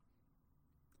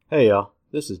Hey y'all,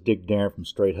 this is Dick Darren from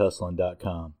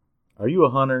StraightHustling.com. Are you a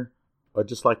hunter or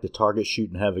just like to target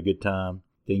shoot and have a good time?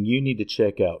 Then you need to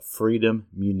check out Freedom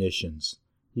Munitions.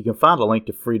 You can find a link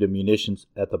to Freedom Munitions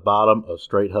at the bottom of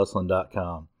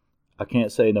StraightHustling.com. I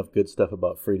can't say enough good stuff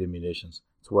about Freedom Munitions.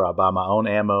 It's where I buy my own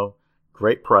ammo,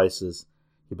 great prices,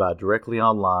 you buy directly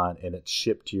online, and it's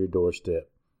shipped to your doorstep.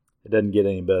 It doesn't get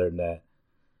any better than that.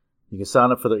 You can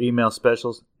sign up for their email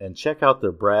specials and check out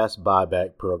their brass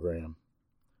buyback program.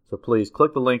 So please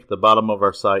click the link at the bottom of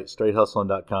our site,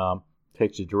 straighthustling.com.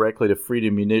 Takes you directly to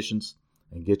Freedom Munitions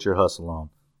and get your hustle on.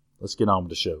 Let's get on with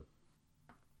the show.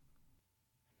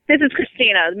 This is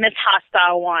Christina, Miss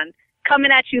Hostile One,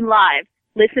 coming at you live.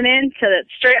 Listen in to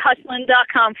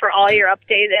straighthustling.com for all your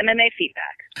updated MMA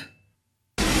feedback.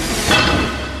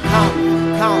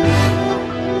 Count.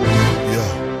 Yeah.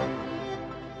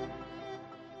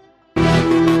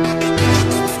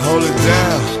 Hold it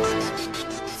down.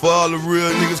 For all the real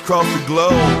niggas across the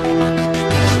globe.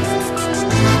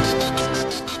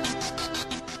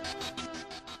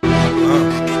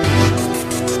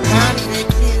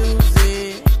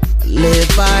 Live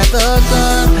by the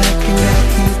gun.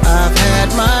 I've had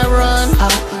my run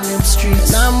out in them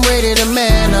streets, and I'm ready to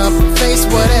man up, face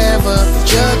whatever the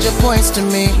judge appoints to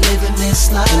me. Living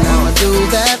this life, now I do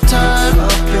that time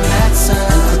up in that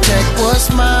side, protect what's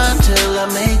mine till I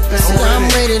make better. So I'm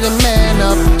ready to man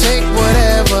up, take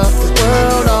whatever the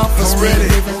world offers me.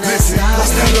 Listen, I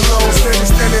stand alone,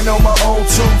 standing on my own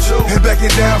too. And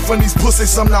backing down from these pussies,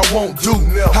 something I won't do.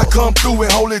 I come through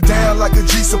and hold it down like a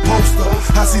G supposed to.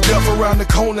 I see death around the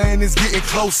corner and it's getting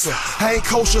closer. I ain't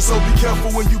kosher, so be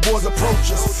careful when you boys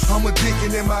approach us. I'm a dick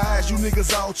and in my eyes, you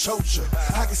niggas all choke ya.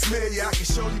 I can smell you, I can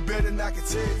show you better than I can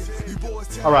tell you. You boys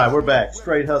tell All right, we're back.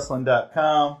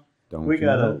 StraightHustling.com. Don't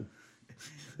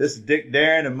This is Dick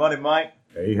Darren and Money Mike.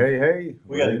 Hey.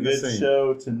 We got a good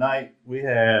show tonight. We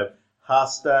have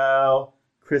Hostile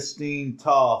Christine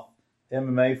Toth,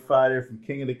 MMA fighter from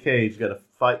King of the Cage. Got a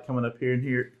fight coming up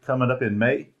in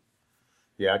May.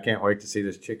 Yeah, I can't wait to see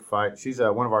this chick fight. She's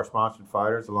one of our sponsored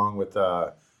fighters, along with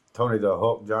Tony the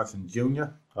Hulk Johnson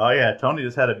Jr. Oh, yeah. Tony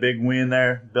just had a big win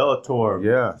there. Bellator.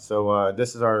 Yeah, so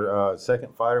this is our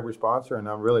second fighter we sponsor, and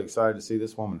I'm really excited to see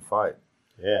this woman fight.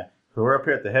 Yeah. So we're up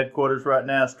here at the headquarters right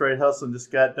now. Straight Hustling just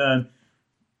got done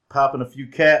popping a few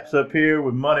caps up here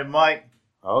with Money Mike.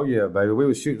 Oh, yeah, baby. We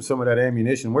was shooting some of that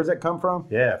ammunition. Where's that come from?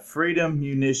 Yeah, Freedom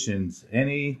Munitions.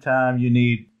 Anytime you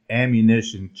need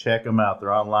ammunition, check them out.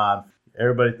 They're online.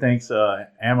 Everybody thinks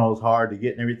ammo is hard to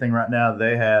get and everything right now.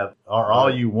 They have all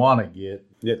you want to get.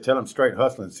 Yeah, tell them Straight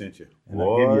Hustling sent you. And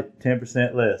they'll give you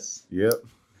 10% less. Yep.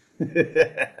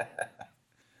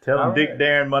 Tell them All Dick right.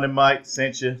 Darren, Money Mike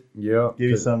sent you. Yep. Give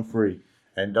you something free.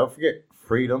 And don't forget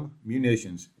Freedom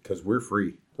Munitions, because we're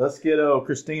free. Let's get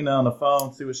Christina on the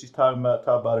phone, see what she's talking about,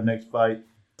 talk about her next fight.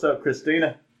 What's up,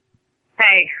 Christina?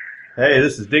 Hey. Hey,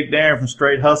 this is Dick Darren from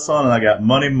Straight Hustling, and I got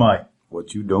Money Mike.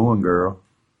 What you doing, girl?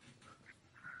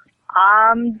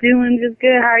 I'm doing just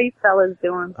good. How are you fellas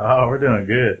doing? Oh, we're doing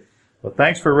good. Well,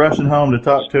 thanks for rushing home to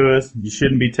talk to us. You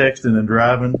shouldn't be texting and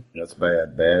driving. That's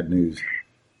bad. Bad news.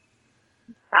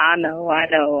 I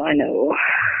know.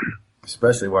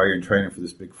 Especially while you're in training for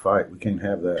this big fight. We can't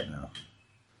have that now.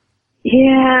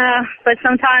 Yeah, but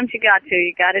sometimes you got to.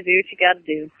 You got to do what you got to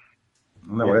do.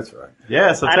 No, that's right.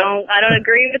 Yeah, so I don't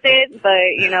agree with it,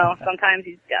 but sometimes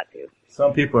you just got to.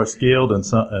 some people are skilled and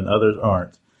others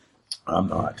aren't. I'm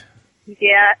not.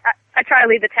 Yeah, I try to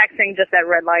leave the texting just at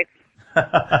red lights.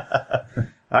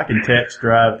 I can text,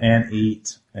 drive, and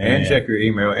eat. And check your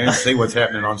email and see what's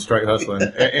happening on Straight Hustling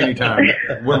anytime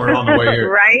when we're on the way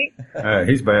here. Right?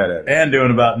 He's bad at it. And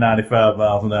doing about 95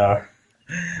 miles an hour.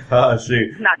 Oh,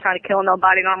 shoot. Not trying to kill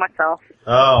nobody nor myself.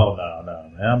 Oh, no,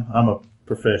 man. I'm a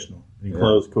professional in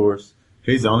closed course.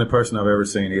 He's the only person I've ever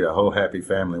seen eat a whole happy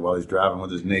family while he's driving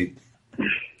with his knee.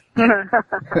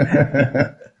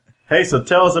 Hey, so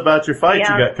tell us about your fight you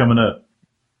got coming up.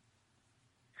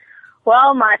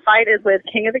 Well, my fight is with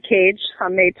King of the Cage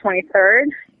on May 23rd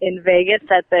in Vegas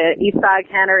at the Eastside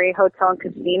Cannery Hotel and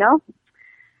Casino.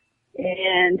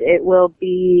 And it will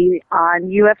be on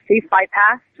UFC Fight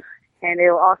Pass. And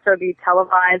it will also be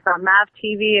televised on MAV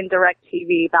TV and Direct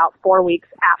TV about 4 weeks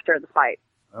after the fight.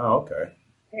 Oh, okay.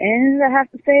 And I have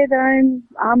to say that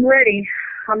I'm ready.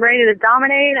 I'm ready to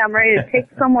dominate. I'm ready to take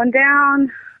someone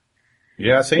down.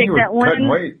 Yeah, I seen you were cutting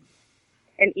weight.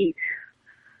 And eat.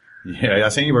 Yeah, I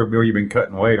seen you where you've been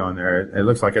cutting weight on there. It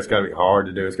looks like it's got to be hard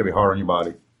to do. It's got to be hard on your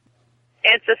body.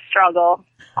 It's a struggle.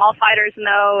 All fighters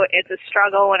know it's a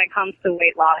struggle when it comes to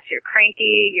weight loss. You're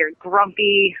cranky. You're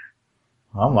grumpy.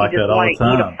 I'm like you just that all the want to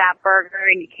eat a time. fat burger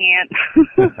and you can't.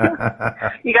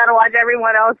 You got to watch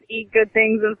everyone else eat good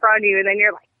things in front of you, and then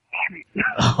you're like, damn it.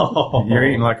 Oh. You're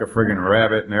eating like a friggin'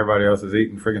 rabbit, and everybody else is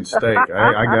eating friggin' steak.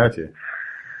 I got you.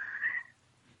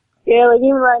 Yeah, like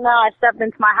even right now, I stepped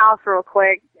into my house real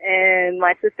quick, and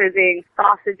my sister's eating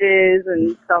sausages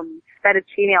and some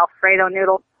fettuccine Alfredo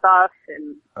noodle stuff,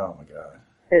 and Oh my god.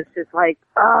 it's just like,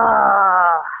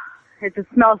 it just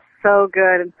smells so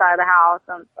good inside the house.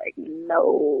 I'm just like,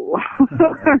 no,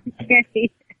 I can't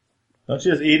eat it. Don't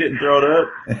you just eat it and throw it up?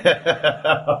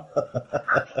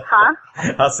 Huh?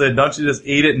 I said, don't you just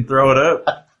eat it and throw it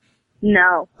up?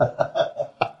 No.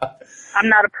 I'm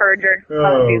not a purger. I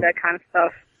don't do that kind of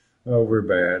stuff. Oh, we're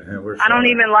bad. We're I don't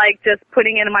sorry. even like just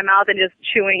putting it in my mouth and just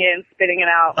chewing it and spitting it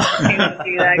out. I can't even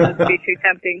do that. It would be too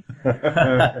tempting.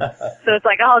 So it's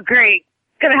like, oh, great.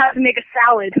 Gonna have to make a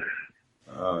salad.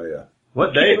 Oh yeah.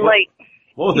 What day? Late.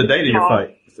 What was the date of your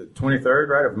fight? It's the 23rd,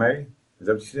 right, of May? Is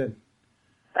that what you said?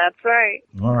 That's right.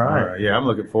 All right. All right. Yeah, I'm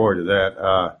looking forward to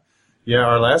that. Yeah,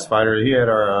 our last fighter, he had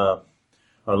our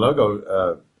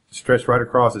logo stretched right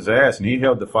across his ass, and he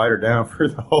held the fighter down for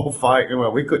the whole fight.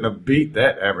 Well, we couldn't have beat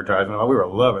that advertisement. We were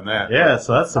loving that. Yeah,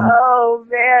 so that's some. Oh,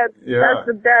 man. Yeah. That's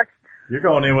the best. You're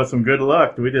going in with some good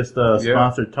luck. We just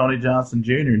sponsored Tony Johnson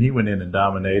Jr. and he went in and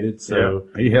dominated. So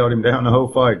Yeah. He held him down the whole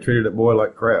fight, treated that boy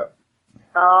like crap.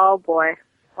 Oh, boy.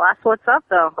 Well, that's what's up,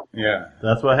 though. Yeah.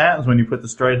 that's what happens when you put the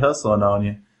straight hustling on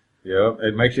you. Yep,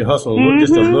 it makes you hustle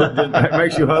just a little. It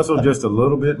makes you hustle just a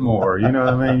little bit more. You know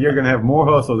what I mean? You're gonna have more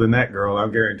hustle than that girl. I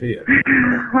guarantee it.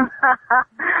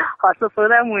 Hustle for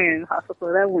that win. Hustle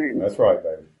for that win. That's right,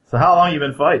 baby. So how long you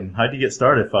been fighting? How'd you get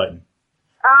started fighting?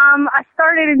 I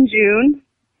started in June,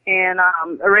 and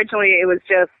originally it was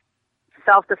just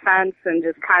self-defense and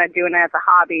just kind of doing it as a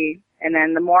hobby. And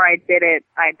then the more I did it,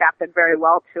 I adapted very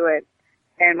well to it.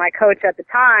 And my coach at the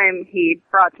time, he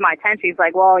brought to my attention, he's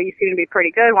like, well, you seem to be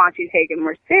pretty good. Why don't you take it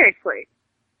more seriously?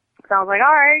 So I was like,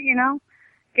 all right,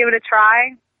 give it a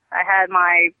try. I had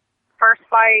my first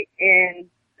fight in,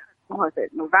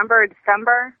 November,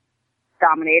 December,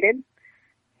 dominated.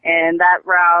 And that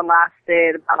round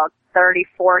lasted about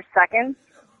 34 seconds.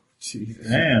 Jesus.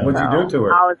 Damn. What'd you do to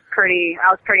her? I was pretty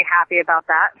happy about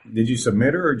that. Did you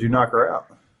submit her or did you knock her out?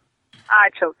 I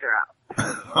choked her out.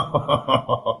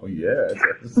 Oh, yeah.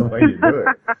 That's the way you do it.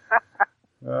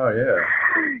 Oh, yeah.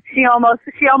 She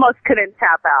almost couldn't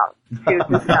tap out. She was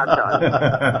just out done.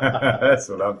 That's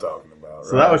what I'm talking about.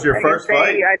 So that was your first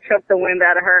fight? I choked the wind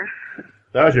out of her.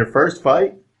 That was your first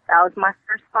fight? That was my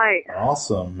first fight.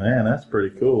 Awesome, man. That's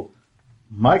pretty cool.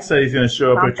 Mike said he's going to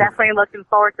show up. I'm definitely looking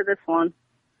forward to this one.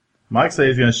 Mike said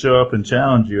he's going to show up and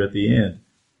challenge you at the end.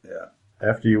 Yeah.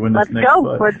 After you win this Let's next go.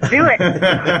 fight. Let's do it.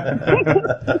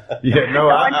 Yeah, no,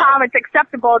 The one time it's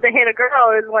acceptable to hit a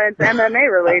girl is when it's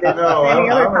MMA related. No, Any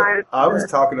other time, I was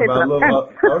talking it's about an a little.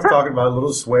 offense. I was talking about a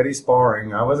little sweaty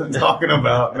sparring. I wasn't talking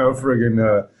about no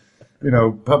friggin',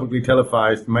 publicly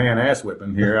televised man ass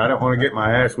whipping here. I don't want to get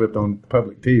my ass whipped on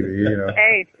public TV.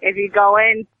 Hey, if you go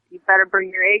in, you better bring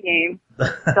your A game.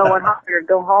 Go in hot or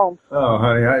go home. Oh,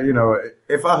 honey,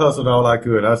 if I hustled all I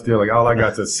could, I still all I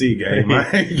got's a C game.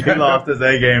 He lost his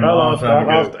A game. I lost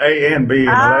A and B in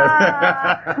the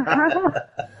last.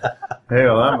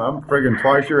 Hell, I'm friggin'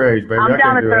 twice your age, baby. I'm I down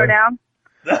can't to do throw that. down.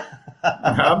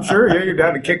 I'm sure, yeah, you're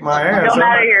down to kick my ass. No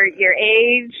matter your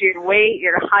age, your weight,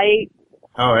 your height.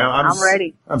 Oh, yeah, I'm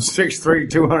ready. I'm 6'3",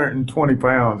 220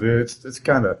 pounds. It's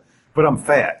kind of, but I'm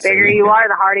fat. The bigger you are,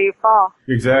 the harder you fall.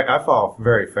 Exactly. I fall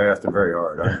very fast and very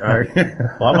hard.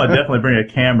 Well, I'm going to definitely bring a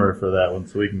camera for that one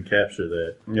so we can capture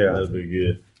that. Yeah. That'd be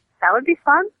good. That would be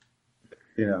fun.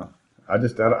 I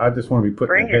just want to be putting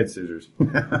Bring in head it. scissors.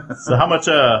 So how much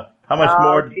Oh,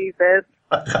 more? Jesus.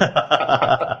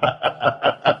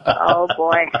 Oh,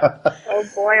 boy. Oh,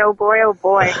 boy, oh, boy, oh,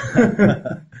 boy.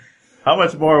 How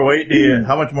much more weight do you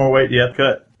have to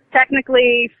cut?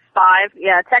 Technically 5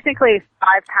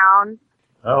 pounds,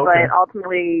 Oh, okay. but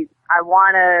ultimately I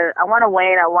want to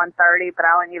weigh it at 130, but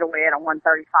I only need to weigh it at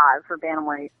 135 for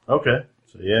bantamweight. Okay.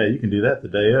 So yeah, you can do that the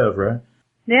day of, right?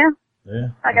 Yeah. Yeah.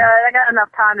 I got enough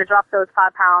time to drop those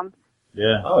 5 pounds.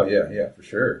 Yeah. Oh yeah, for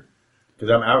sure. Because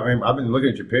I've been looking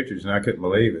at your pictures and I couldn't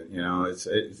believe it.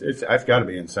 It's got to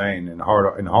be insane and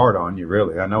hard on you.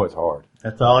 Really, I know it's hard.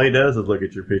 That's all he does is look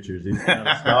at your pictures. He's kind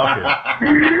of stalking.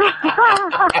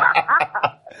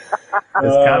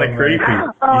 It's kind of creepy.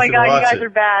 Oh my should God, you watch guys it. are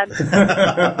bad.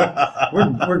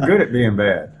 We're good at being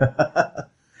bad.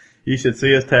 You should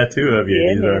see his tattoo of you.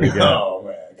 Yeah. He's already got. Oh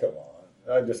man, come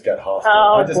on! I just got hostile.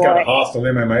 Oh, I just boy. got hostile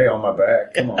MMA on my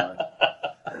back. Come on.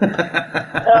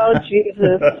 Oh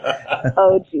Jesus.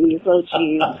 Oh jeez. Oh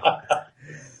jeez.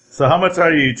 So how much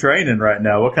are you training right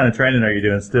now? What kind of training are you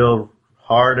doing? Still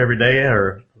hard every day,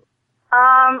 or?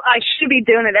 I should be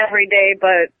doing it every day,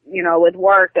 but, with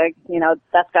work,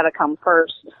 that's got to come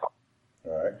first.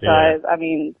 All right. So, Yeah. I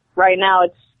mean, right now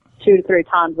it's 2 to 3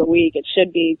 times a week. It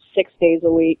should be 6 days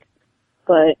a week.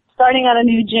 But starting at a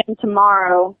new gym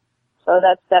tomorrow, so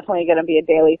that's definitely going to be a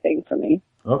daily thing for me,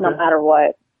 Okay. no matter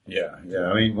what. Yeah.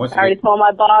 I mean, once I already told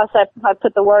my boss, I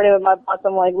put the word in with my boss.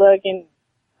 I'm like, look,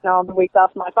 I'm the weeks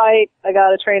off my fight. I got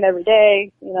to train every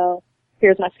day.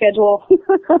 Here's my schedule.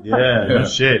 Yeah, no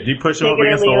shit. Did you push him Take up it or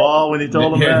against the leave it. wall when you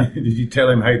told him that? Did you tell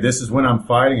him, hey, this is when I'm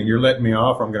fighting and you're letting me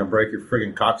off or I'm going to break your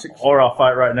friggin' coccyx? Or I'll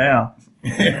fight right now.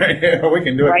 Yeah, we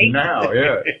can do Right? it now,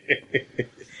 yeah.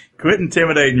 Quit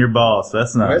intimidating your boss.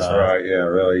 That's not That's nice. right, yeah,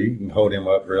 really. You can hold him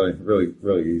up really, really,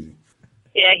 really easy.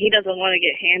 Yeah, he doesn't want to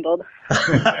get handled.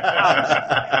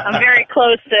 I'm very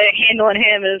close to handling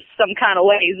him in some kind of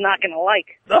way he's not going to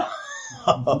like.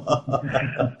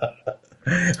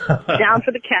 Down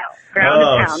for the count. Ground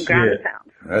and pound, ground and shit.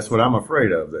 pound. That's what I'm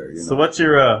afraid of there. So what's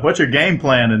your game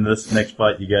plan in this next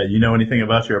fight you got? You know anything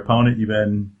about your opponent?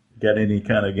 Got any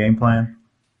kind of game plan?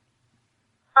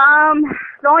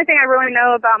 The only thing I really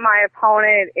know about my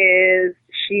opponent is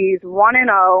she's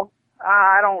 1-0.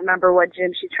 I don't remember what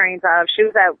gym she trains out of. She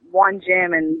was at one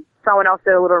gym and someone else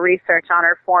did a little research on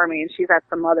her for me and she's at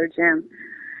some other gym.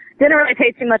 Didn't really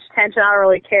pay too much attention. I don't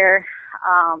really care.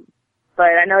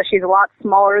 But I know she's a lot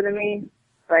smaller than me,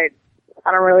 but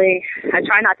I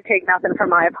try not to take nothing from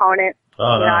my opponent.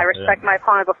 Oh, no, I respect my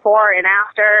opponent before and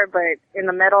after, but in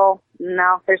the middle,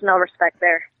 no, there's no respect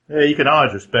there. Yeah, you can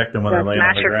always respect them when they're Just laying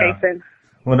on smash the her ground. face in.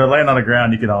 When they're laying on the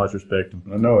ground, you can always respect them.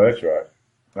 I know, that's right.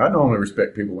 I normally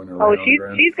respect people when they're Oh, laying on the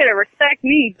ground. she's gonna respect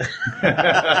me.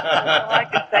 That's all I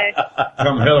can say.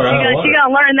 Come hell or high She water.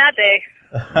 gonna learn that day.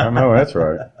 I know, that's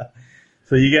right.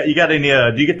 So you got any?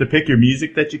 Do you get to pick your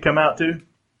music that you come out to?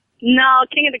 No,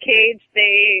 King of the Cage,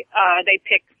 they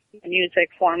pick music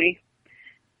for me.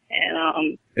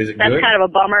 And Is it that's good? kind of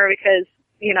a bummer because,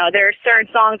 there are certain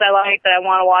songs I like that I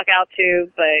want to walk out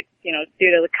to, but,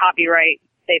 due to the copyright,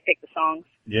 they pick the songs.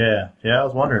 Yeah. I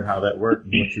was wondering how that worked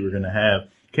and what you were going to have.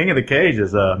 King of the Cage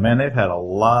is man, they've had a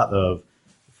lot of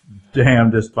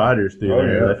damnedest fighters through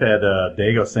there. Yeah. They've had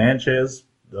Diego Sanchez,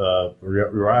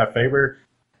 Uriah Faber.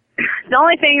 The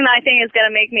only thing that I think is going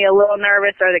to make me a little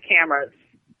nervous are the cameras.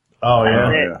 Oh That's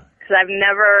yeah. it. Because I've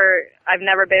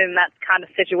never been in that kind of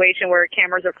situation where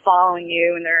cameras are following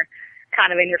you and they're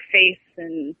kind of in your face,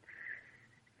 and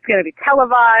it's going to be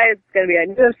televised. It's going to be a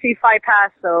UFC Fight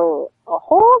Pass, so a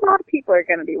whole lot of people are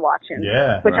going to be watching.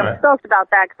 Yeah. Which right. I'm stoked about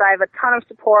that because I have a ton of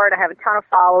support. I have a ton of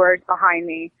followers behind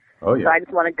me. Oh, So yeah. I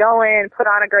just want to go in, put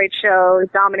on a great show,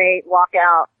 dominate, walk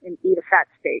out, and eat a fat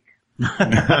steak.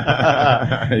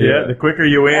 Yeah, the quicker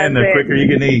you win, the That's it. quicker you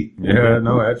can eat. Yeah,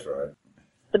 no, that's right.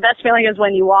 The best feeling is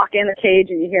when you walk in the cage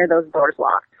and you hear those doors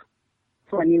locked.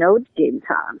 It's when you know it's game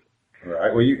time.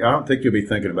 Right. Well, I don't think you'll be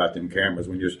thinking about them cameras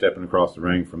when you're stepping across the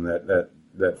ring from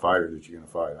that fighter that you're going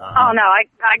to fight. Oh no, I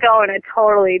go in a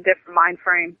totally different mind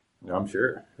frame. I'm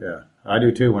sure. Yeah, I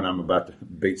do too when I'm about to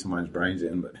beat someone's brains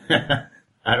in, but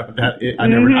I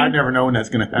never know when that's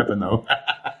going to happen though.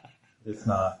 It's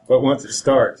not. But once it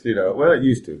starts, well, it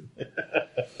used to.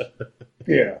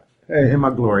 Yeah. Hey, in my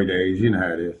glory days, you know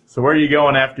how it is. So where are you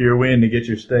going after your win to get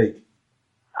your steak?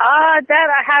 That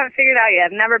I haven't figured out yet.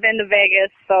 I've never been to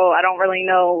Vegas, so I don't really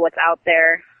know what's out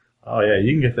there. Oh yeah,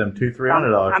 you can get them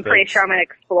 $200-$300 I'm pretty sure I'm gonna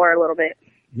explore a little bit.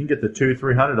 You can get the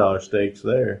 $200-$300 steaks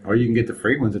there. Or you can get the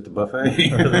free ones at the buffet.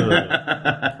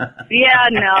 Yeah,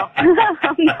 no,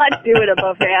 I'm not doing a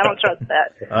buffet. I don't trust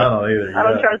that. I don't either. I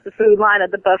don't trust the food line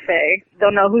at the buffet.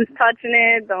 Don't know who's touching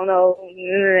it. Don't know.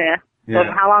 Don't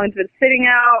know how long it's been sitting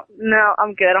out. No,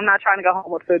 I'm good. I'm not trying to go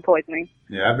home with food poisoning.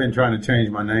 Yeah, I've been trying to change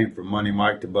my name from Money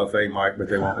Mike to Buffet Mike, but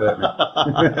they won't let me.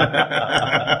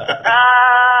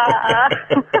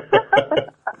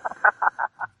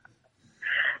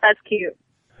 That's cute.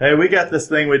 Hey, we got this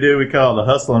thing we do. We call it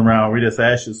the hustling round. We just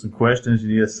ask you some questions, and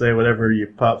you just say whatever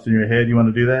pops in your head. You want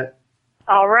to do that?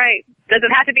 All right. Does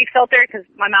it have to be filtered? Because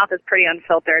my mouth is pretty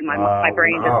unfiltered. My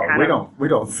brain just kind of. We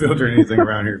don't filter anything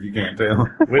around here if you can't tell.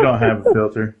 We don't have a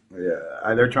filter.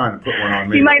 Yeah, they're trying to put one on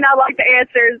me. You might not like the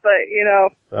answers, but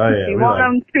Oh yeah. if you we want like-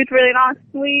 them truthfully and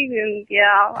honestly, then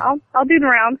yeah, I'll do the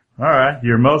round. All right.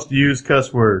 Your most used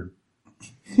cuss word.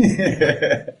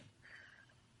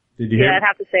 Did you Yeah, hear? I'd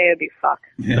have to say it'd be fuck.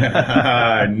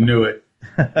 I knew it.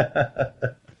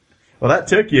 Well, that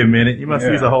took you a minute. You must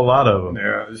Yeah. use a whole lot of them.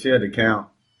 Yeah, she had to count.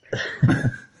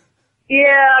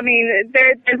 Yeah, I mean,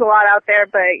 there's a lot out there,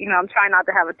 but I'm trying not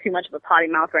to have too much of a potty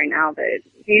mouth right now. But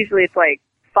usually it's like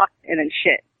fuck and then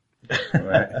shit.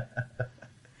 Right.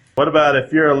 What about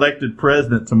if you're elected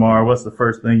president tomorrow? What's the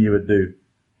first thing you would do?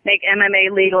 Make MMA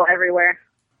legal everywhere.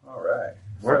 All right.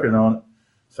 Working on it.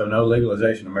 So no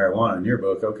legalization of marijuana in your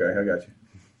book. Okay, I got you.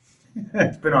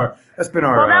 That's been our.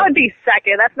 Well, that would be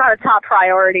second. That's not a top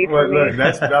priority for me.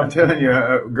 Look, I'm telling you,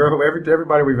 girl.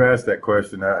 Everybody we've asked that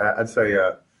question, I'd say.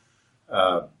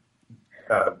 Well,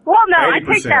 no, 80%. I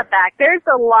take that back. There's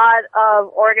a lot of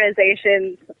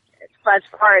organizations, as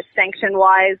far as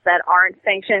sanction-wise, that aren't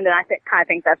sanctioned, and I kind of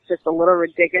think that's just a little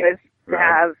ridiculous to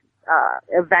have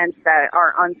events that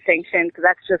are unsanctioned, because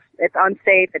it's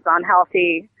unsafe, it's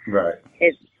unhealthy. Right.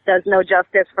 It does no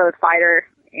justice for the fighter,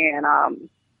 and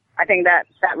I think that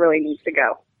really needs to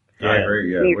go. I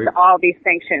agree. Yeah, It needs to all be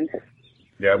sanctioned.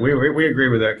 Yeah, we agree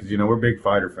with that because we're big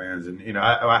fighter fans, and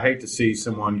I hate to see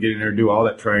someone get in there and do all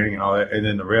that training and all that, and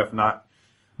then the ref not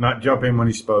jump in when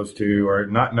he's supposed to, or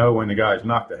not know when the guy's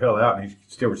knocked the hell out and he's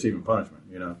still receiving punishment.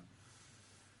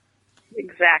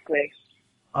 Exactly.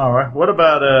 All right. What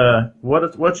about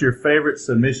what's your favorite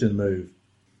submission move?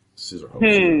 Scissor hold,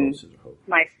 scissor hold.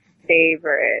 My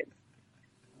favorite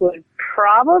would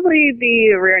probably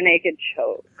be a rear naked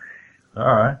choke.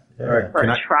 All right. Yeah. All right. Or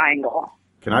a triangle.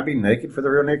 Can I be naked for the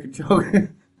real naked choke?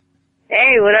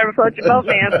 Hey, whatever floats your boat,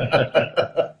 man.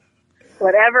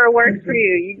 Whatever works for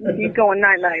you. You going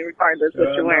night-night regardless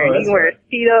what you're wearing. You can wear a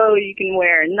Speedo, you can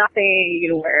wear nothing, you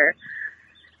can wear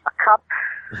a cup.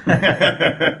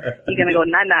 You're going to go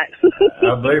night-night.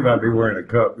 I believe I'd be wearing a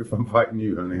cup if I'm fighting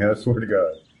you, honey. I swear to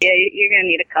God. Yeah, you're going to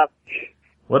need a cup.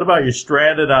 What about you're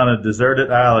stranded on a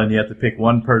deserted island? You have to pick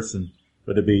one person.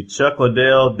 Would it be Chuck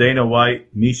Liddell, Dana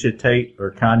White, Misha Tate,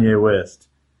 or Kanye West?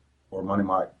 Or Money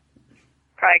Mike.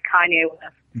 Probably Kanye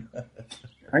West.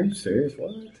 Are you serious?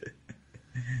 What?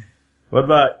 What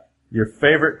about your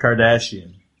favorite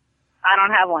Kardashian? I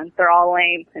don't have one. They're all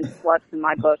lame and sluts in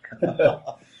my book.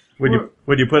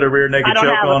 Would you put a rear naked choke on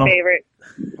them? I don't have a favorite.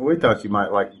 We thought you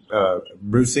might like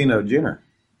Brucino Jenner.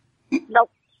 Nope.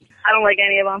 I don't like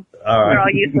any of them. All right. They're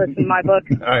all useless in my book.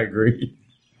 I agree.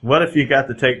 What if you got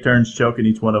to take turns choking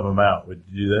each one of them out? Would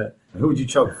you do that? Who would you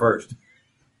choke first?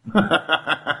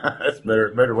 That's a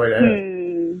better way to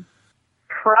ask.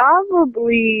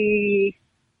 Probably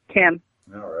Kim.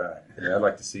 All right. Yeah, I'd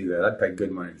like to see that. I'd pay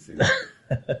good money to see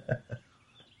that.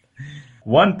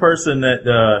 One person that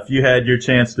if you had your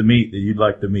chance to meet that you'd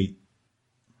like to meet.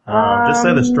 Just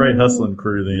say the Straight Hustling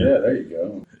crew then. Yeah, there you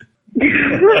go.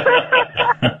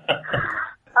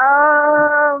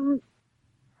 I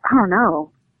don't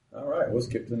know. All right, we'll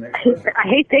skip to the next question. I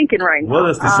hate thinking right now. We'll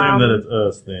just assume that it's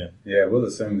us then. Yeah, we'll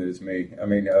assume that it's me. I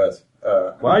mean, us.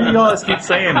 Why you always keep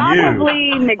saying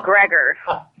Probably McGregor.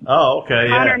 Oh, okay,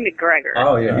 yeah. Conor McGregor.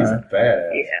 Oh, yeah, he's a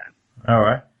badass. Yeah. All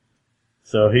right.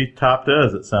 So he topped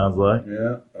us, it sounds like.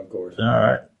 Yeah, of course. All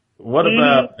right. What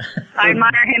about... I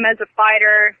admire him as a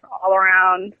fighter all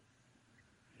around.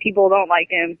 People don't like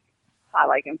him. I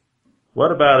like him.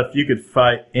 What about if you could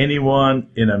fight anyone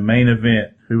in a main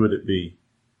event, who would it be?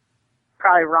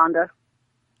 Probably Ronda.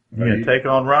 You going to take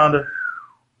on Ronda?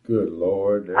 Good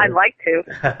Lord. Dude. I'd like to.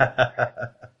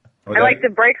 I'd like to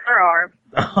break her arm.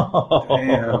 Oh,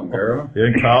 damn, girl.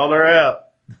 You called her out.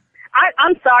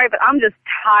 I'm sorry, but I'm just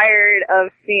tired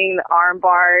of seeing the arm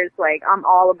bars. Like, I'm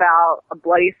all about a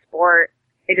bloody sport.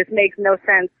 It just makes no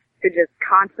sense to just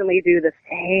constantly do the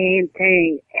same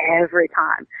thing every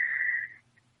time.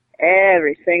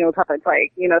 Every single time. It's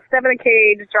like, step in a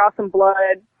cage, draw some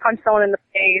blood, punch someone in the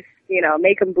face,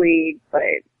 make them bleed.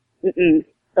 But,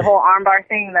 the whole armbar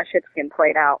thing, that shit's getting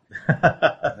played out.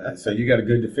 So you got a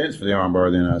good defense for the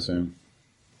armbar then, I assume.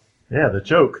 Yeah, the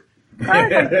choke.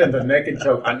 The naked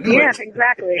choke. I knew it.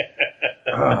 Exactly.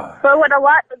 But what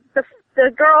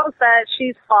the girls that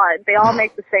she's fought, they all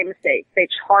make the same mistake. They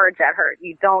charge at her.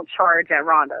 You don't charge at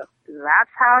Ronda. That's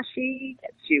how she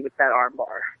gets you with that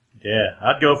armbar. Yeah,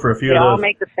 I'd go for a few they of those. They all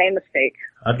make the same mistake.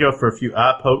 I'd go for a few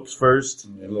eye pokes first. A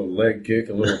little leg kick,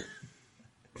 a little,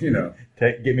 Give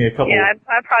me a couple. Yeah,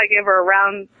 I'd probably give her a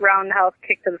roundhouse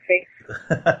kick to the face.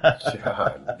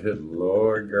 God, good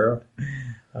Lord, girl.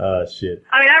 Shit.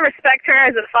 I mean, I respect her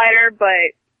as a fighter,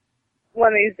 but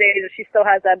one of these days, if she still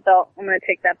has that belt, I'm going to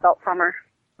take that belt from her.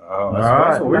 Oh,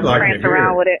 that's what we'd like to hear.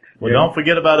 Around with it. Well, don't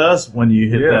forget about us when you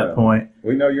hit that point.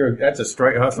 We know that's a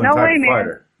straight hustling type of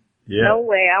fighter. Yeah. No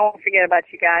way. I won't forget about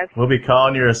you guys. We'll be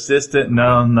calling your assistant,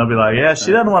 and they'll be like, yeah,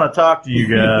 she doesn't want to talk to you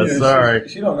guys. Sorry.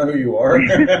 She don't know who you are.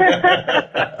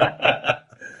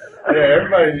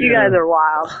 Everybody. You guys are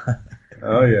wild.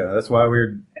 Oh, yeah. That's why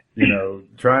we're,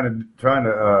 trying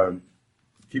to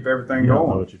keep everything going. You don't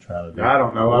know what you're trying to do. I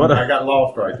don't know. I got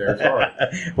lost right there. Sorry.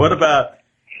 What about,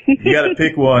 you got to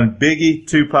pick one, Biggie,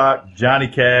 Tupac, Johnny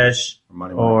Cash,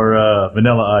 or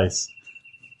Vanilla Ice?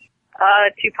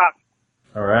 Tupac.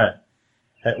 All right.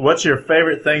 Hey, what's your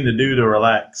favorite thing to do to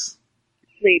relax?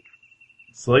 Sleep.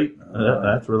 Sleep?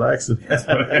 That's relaxing. I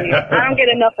don't get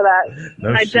enough of that.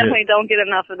 No I shit. definitely don't get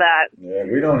enough of that. Yeah,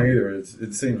 we don't either.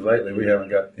 It seems lately we haven't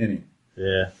got any.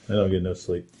 Yeah, they don't get no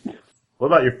sleep. What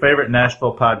about your favorite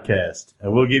Nashville podcast?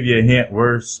 And we'll give you a hint.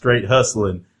 We're straight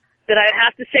hustling. Did I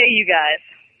have to say you guys?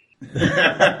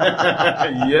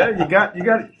 Yeah, you got.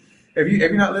 If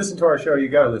you not listened to our show, you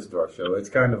got to listen to our show. It's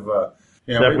kind of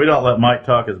Except we don't let Mike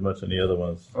talk as much on the other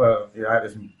ones. Well, yeah,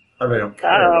 I really don't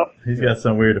care. Uh-oh. He's got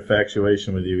some weird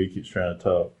infatuation with you. He keeps trying to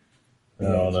talk. I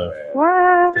don't know.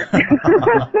 What?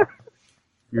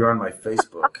 You're on my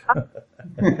Facebook.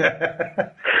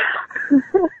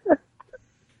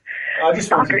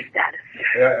 Stalker status.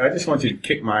 I just want you to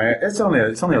kick my ass. It's only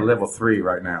a level 3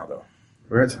 right now, though.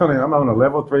 I'm on a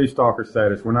level 3 stalker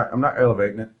status. I'm not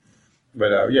elevating it. But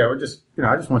we're just,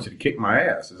 I just want you to kick my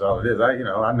ass is all it is. I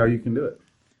know you can do it.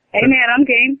 Hey man, I'm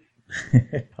game.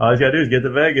 All he's got to do is get to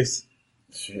Vegas.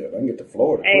 Shit, I can get to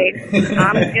Florida. Hey,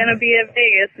 I'm gonna be in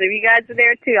Vegas. If you guys are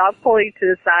there too, I'll pull you to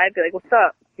the side. Be like, "What's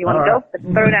up? You want to go? Let's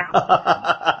throw down."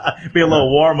 Be a little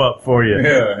warm up for you.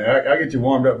 Yeah, I get you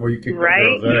warmed up before you kick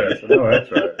Right? that girl's ass. No,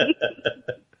 that's right.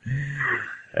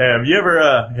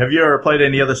 Have you ever played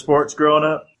any other sports growing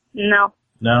up? No.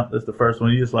 No, that's the first one.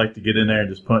 You just like to get in there and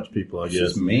just punch people, I It's guess.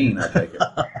 just mean, I take it.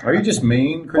 Are you just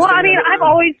mean, Christina? Well, I mean, I've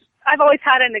always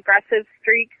had an aggressive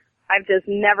streak. I've just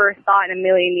never thought in a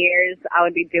million years I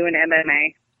would be doing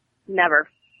MMA. Never.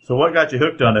 So what got you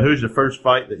hooked on it? Who's the first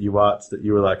fight that you watched that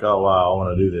you were like, oh, wow, I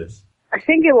want to do this? I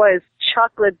think it was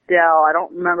Chuck Liddell. I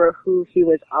don't remember who he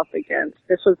was up against.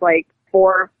 This was like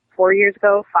 4 years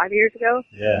ago, 5 years ago.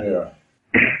 Yeah.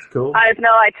 That's cool. I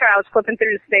was flipping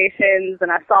through the stations and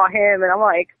I saw him and I'm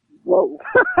like, whoa.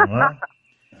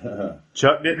 Well,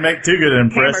 Chuck didn't make too good an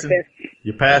impression. Hammer fist.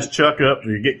 You passed Chuck up,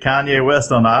 you get Kanye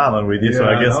West on the island with you, so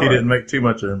Yeah, I guess I he know. didn't make too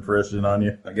much of an impression on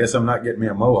you. I guess I'm not getting me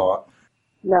a mohawk.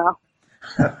 No.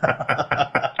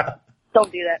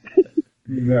 Don't do that.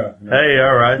 No. Hey,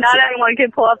 all right. Not everyone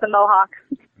can pull off the mohawk.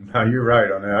 No, you're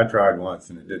right on that. I tried once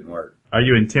and it didn't work. Are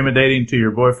you intimidating to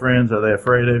your boyfriends? Are they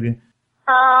afraid of you?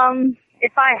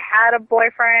 If I had a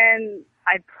boyfriend,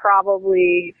 I'd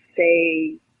probably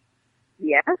say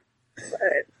yes.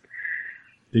 But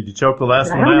Did you choke the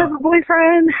last I one don't have out? a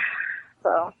boyfriend,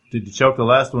 so. Did you choke the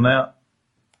last one out?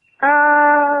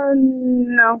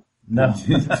 No. No.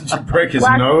 Did you break his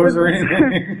Last- nose or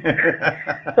anything?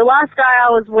 The last guy I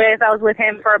was with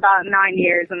him for about 9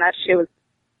 years, and that shit was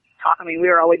talking. I mean, we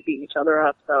were always beating each other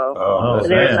up, so Oh,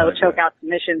 there was man. no choke out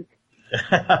submissions.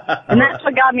 And that's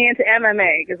what got me into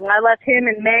MMA, because when I left him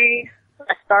in May,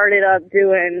 I started up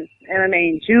doing MMA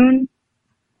in June,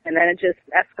 and then it just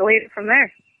escalated from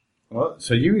there. Well,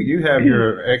 so you have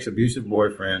your ex-abusive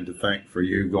boyfriend to thank for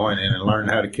you going in and learning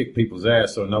how to kick people's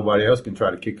ass so nobody else can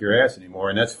try to kick your ass anymore,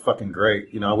 and that's fucking great.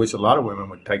 I wish a lot of women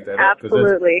would take that up. 'Cause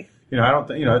Absolutely. I don't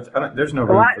think, there's no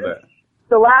room for that.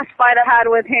 The last fight I had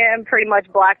with him pretty much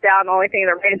blacked out, and the only thing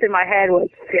that ran through my head was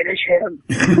finish him.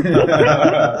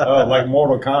 Oh, like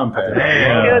Mortal Kombat.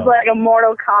 Damn. It was like a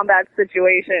Mortal Kombat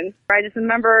situation. I just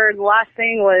remember the last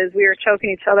thing was we were choking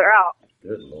each other out.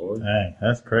 Good Lord. Dang,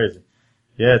 that's crazy.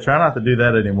 Yeah, try not to do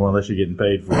that anymore unless you're getting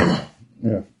paid for it.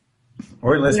 Yeah.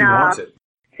 Or unless he Nah. wants it.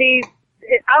 See,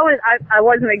 I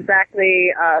wasn't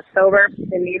exactly sober,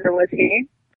 and neither was he.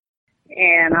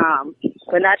 And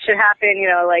when that shit happened,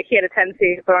 like he had a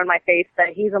tendency to throw in my face that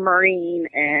he's a Marine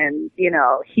and,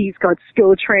 he's got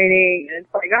skill training. And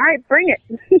it's like, all right, bring it.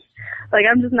 Like,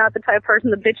 I'm just not the type of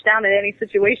person to bitch down in any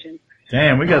situation.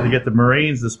 Damn, we got to get the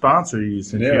Marines to sponsor you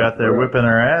since you're out there right. whipping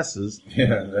our asses.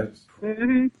 Yeah, that's...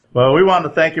 Mm-hmm. Well, we want to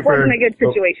thank you for... Wasn't a good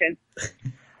situation.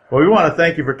 Well, we want to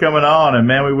thank you for coming on, and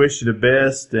man, we wish you the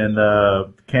best, and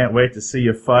can't wait to see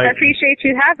you fight. I appreciate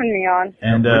you having me on.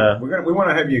 And we want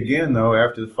to have you again though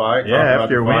after the fight. Yeah, talk about after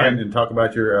the your fight win. and talk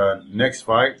about your next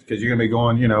fight because you're going to be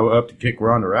going up to kick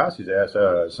Ronda Rousey's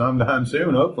ass sometime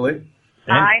soon, hopefully.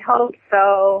 I hope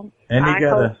so. And you I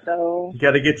gotta- hope so. you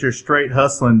got to get your straight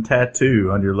hustling tattoo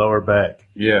on your lower back.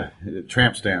 Yeah,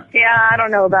 tramp stamp. Yeah, I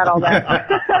don't know about all that.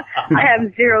 I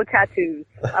have 0 tattoos.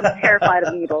 I'm terrified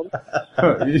of needles.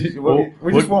 we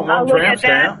just want I'll one look tramp at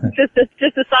that. stamp.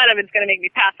 Just the sight of it's going to make me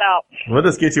pass out. We'll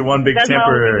just get you one big That's my only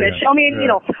temporary. weakness. Show me a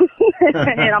needle,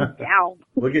 and I'm down.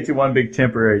 We'll get you one big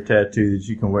temporary tattoo that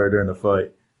you can wear during the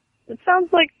fight. It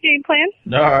sounds like a game plan.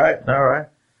 All right.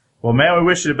 Well, man, we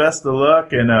wish you the best of luck,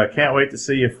 and can't wait to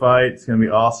see you fight. It's going to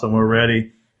be awesome. We're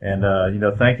ready. And,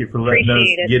 thank you for letting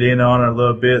Appreciate us it. get in on it a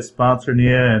little bit, sponsoring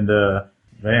you. And,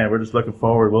 man, we're just looking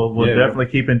forward. We'll Yeah.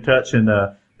 definitely keep in touch and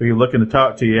be looking to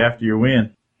talk to you after your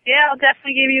win. Yeah, I'll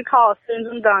definitely give you a call as soon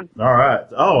as I'm done. All right.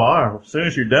 Oh, all right. As soon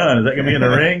as you're done, is that going to be in the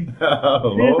ring? As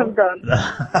soon as I'm done.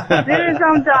 As soon as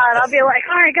I'm done, I'll be like,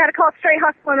 all right, got to call Straight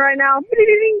Hustling right now.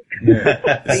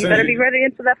 Yeah. So you better be ready to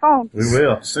answer that phone. We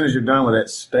will. As soon as you're done with that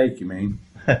steak, you mean?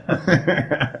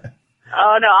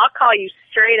 Oh, no, I'll call you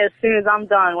straight as soon as I'm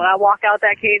done. When I walk out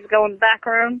that cage, go in the back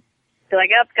room, be like,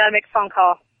 yep, got to make a phone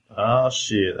call. Oh,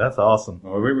 shit. That's awesome.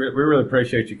 Well, we really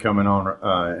appreciate you coming on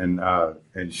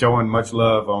and showing much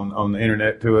love on the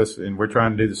internet to us, and we're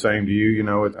trying to do the same to you. You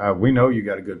know, we know you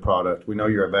got a good product. We know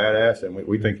you're a badass, and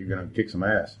we think you're going to kick some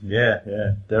ass. Yeah.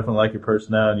 Definitely like your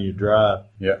personality and your drive.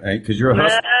 Yeah, because you're a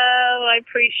hustler. Oh, I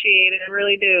appreciate it. I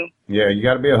really do. Yeah, you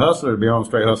got to be a hustler to be on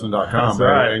straighthustling.com. That's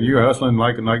right. And you're hustling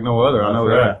like no other. I know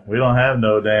that. We don't have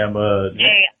no damn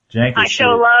Hey, janky I show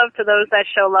shit. love to those that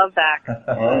show love back.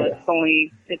 It's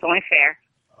only fair.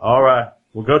 All right.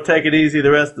 Well, go take it easy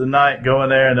the rest of the night. Go in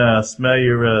there and smell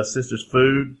your sister's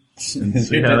food and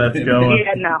see how that's going.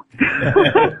 Yeah, no.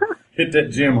 Hit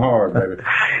that gym hard, baby.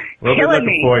 We'll be looking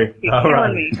me. for you. You're All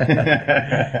right. killing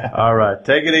me. All right.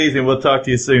 Take it easy, and we'll talk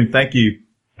to you soon. Thank you.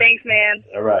 Thanks, man.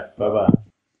 All right. Bye-bye.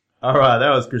 All right. That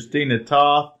was Christina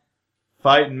Toth,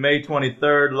 fighting May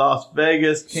 23rd, Las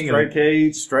Vegas, King of the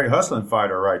Cage. Straight hustling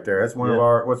fighter right there. That's one of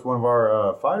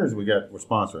our fighters we're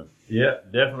sponsoring. Yeah,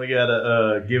 definitely got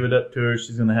to give it up to her.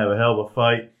 She's going to have a hell of a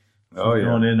fight. She's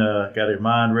going in, got her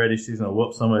mind ready. She's going to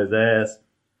whoop somebody's ass.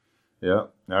 Yeah,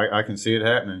 I can see it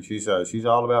happening. She's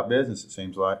all about business, it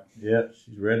seems like. Yeah,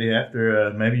 she's ready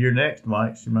after maybe you're next,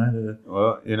 Mike. She might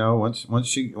Well, you know, once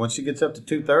she gets up to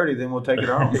 230, then we'll take it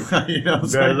on. You know what I'm better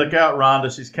saying? look out,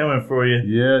 Rhonda. She's coming for you.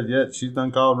 Yeah, she's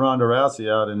done called Ronda Rousey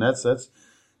out, and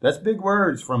that's big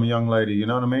words from a young lady. You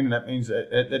know what I mean? And that means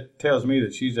that tells me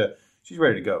that she's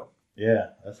ready to go. Yeah,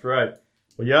 that's right.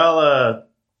 Well, y'all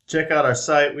check out our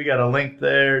site. We got a link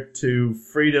there to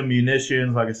Freedom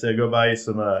Munitions. Like I said, go buy you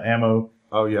some ammo.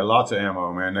 Oh, yeah, lots of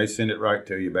ammo, man. They send it right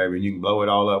to you, baby, and you can blow it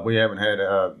all up. We haven't had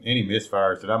any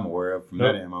misfires that I'm aware of from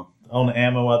that ammo. On the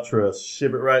ammo I trust.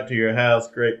 Ship it right to your house.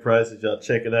 Great prices. Y'all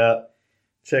check it out.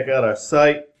 Check out our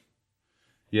site.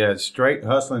 Yeah, it's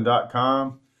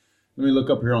straighthustling.com. Let me look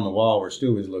up here on the wall where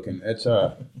Stu is looking. It's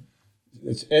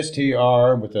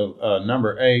STR with the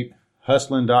number 8,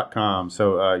 hustling.com.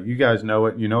 So you guys know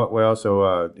it. You know it well.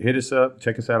 So hit us up.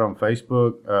 Check us out on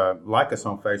Facebook. Like us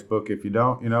on Facebook. If you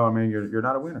don't, you're not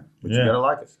a winner. But you got to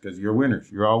like us because you're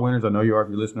winners. You're all winners. I know you are if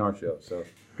you listen to our show. So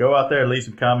go out there, leave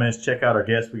some comments. Check out our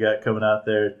guests we got coming out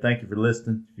there. Thank you for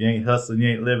listening. If you ain't hustling, you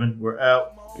ain't living. We're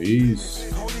out.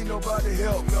 Peace. Don't need nobody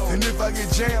help. And if I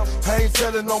get jammed, I ain't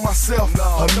telling on myself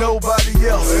or nobody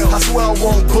else. I swear I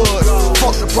won't budge.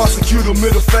 Fuck the prosecutor,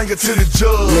 middle finger to the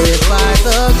judge. Live by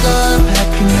the gun,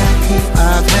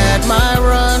 I've had my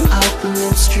run out in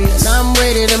the streets. And I'm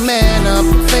ready to man up,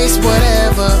 face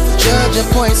whatever the judge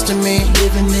appoints to me.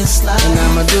 Living this life, and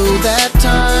I'ma do that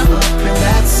time up in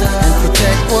that side and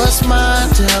protect what's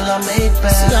mine till I make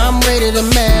back. See, I'm ready to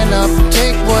man up,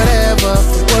 take whatever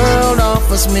the world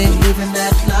offers me. Living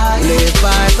that life, live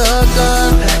by the gun,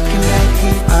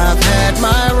 I've had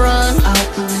my run out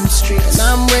in the streets. And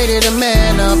I'm ready to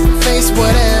man up, face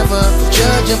whatever the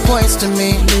judge appoints to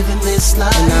me. Living this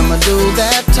life, and I'ma do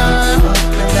that time up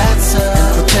in that side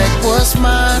and protect what's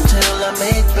mine till I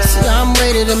make back. See, I'm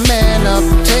ready to man up,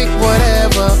 take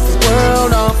whatever the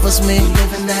world offers me.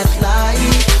 Living that life,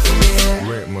 yeah.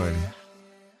 Rent money,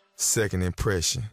 second impression.